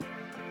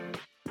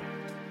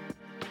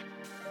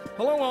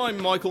Hello,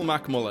 I'm Michael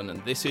McMullen,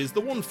 and this is the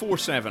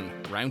 147,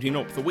 rounding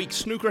up the week's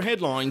snooker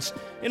headlines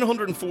in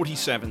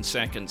 147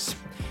 seconds.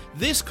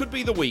 This could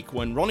be the week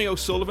when Ronnie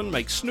O'Sullivan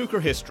makes snooker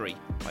history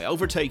by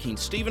overtaking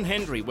Stephen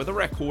Hendry with a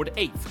record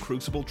 8th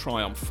Crucible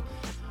triumph.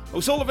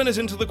 O'Sullivan is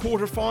into the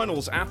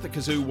quarter-finals at the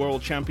Kazoo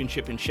World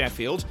Championship in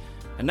Sheffield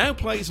and now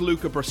plays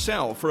Luca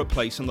Bracel for a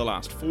place in the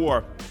last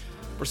four.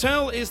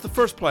 Bracel is the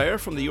first player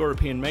from the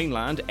European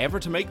mainland ever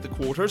to make the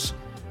quarters,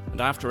 and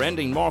after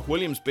ending Mark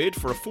Williams' bid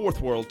for a 4th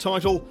world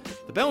title,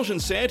 the Belgian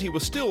said he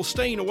was still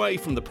staying away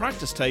from the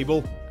practice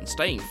table and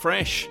staying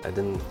fresh. I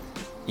didn't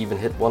even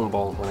hit one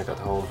ball when I got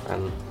home,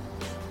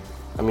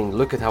 and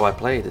look at how I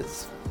played.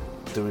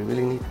 Do we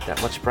really need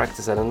that much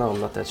practice? I don't know,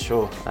 I'm not that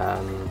sure.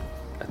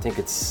 I think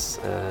it's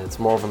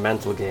more of a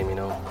mental game, you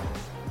know.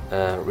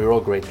 We're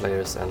all great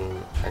players,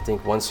 and I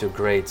think once you're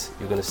great,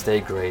 you're going to stay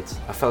great.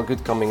 I felt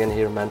good coming in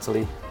here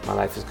mentally. My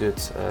life is good.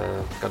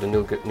 Got a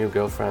new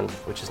girlfriend,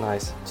 which is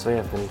nice. So yeah,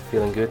 I've been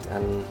feeling good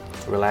and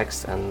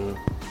relaxed, and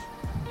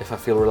if I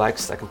feel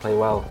relaxed, I can play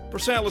well.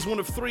 Bracel is one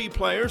of 3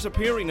 players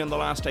appearing in the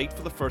last 8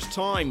 for the first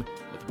time,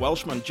 with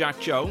Welshman Jack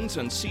Jones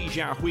and Si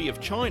Jiahui of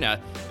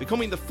China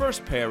becoming the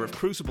first pair of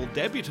Crucible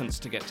debutants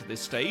to get to this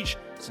stage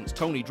since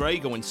Tony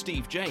Drago and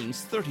Steve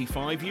James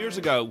 35 years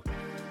ago.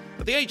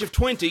 At the age of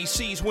 20,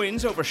 C's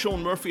wins over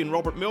Sean Murphy and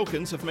Robert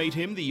Milkins have made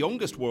him the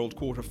youngest world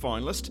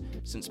quarter-finalist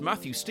since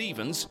Matthew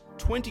Stevens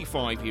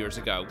 25 years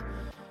ago.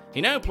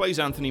 He now plays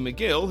Anthony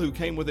McGill, who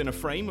came within a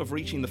frame of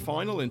reaching the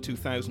final in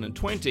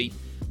 2020,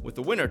 with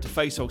the winner to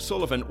face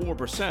O'Sullivan or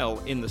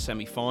Bracel in the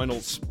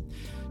semi-finals.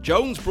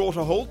 Jones brought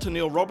a halt to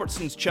Neil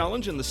Robertson's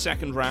challenge in the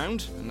second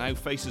round and now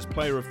faces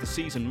Player of the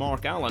Season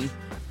Mark Allen.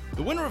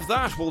 The winner of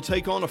that will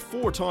take on a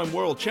 4-time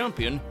world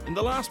champion in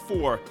the last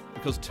 4,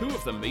 because 2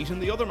 of them meet in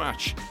the other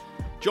match.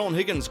 John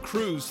Higgins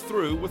cruised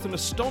through with an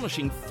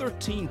astonishing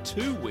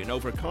 13-2 win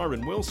over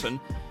Kyron Wilson,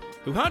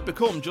 who had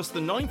become just the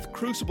 9th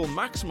Crucible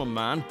maximum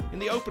man in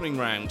the opening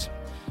round.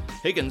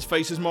 Higgins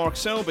faces Mark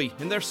Selby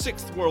in their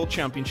 6th World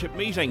Championship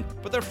meeting,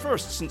 but their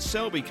first since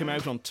Selby came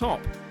out on top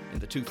in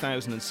the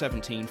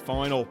 2017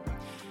 final.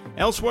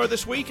 Elsewhere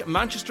this week,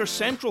 Manchester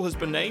Central has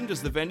been named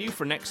as the venue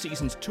for next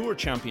season's Tour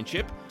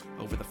Championship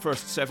over the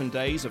first 7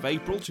 days of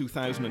April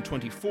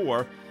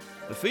 2024.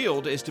 The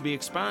field is to be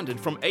expanded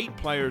from 8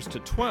 players to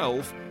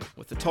 12,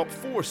 with the top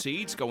 4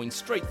 seeds going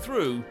straight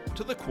through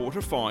to the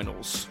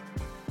quarter-finals.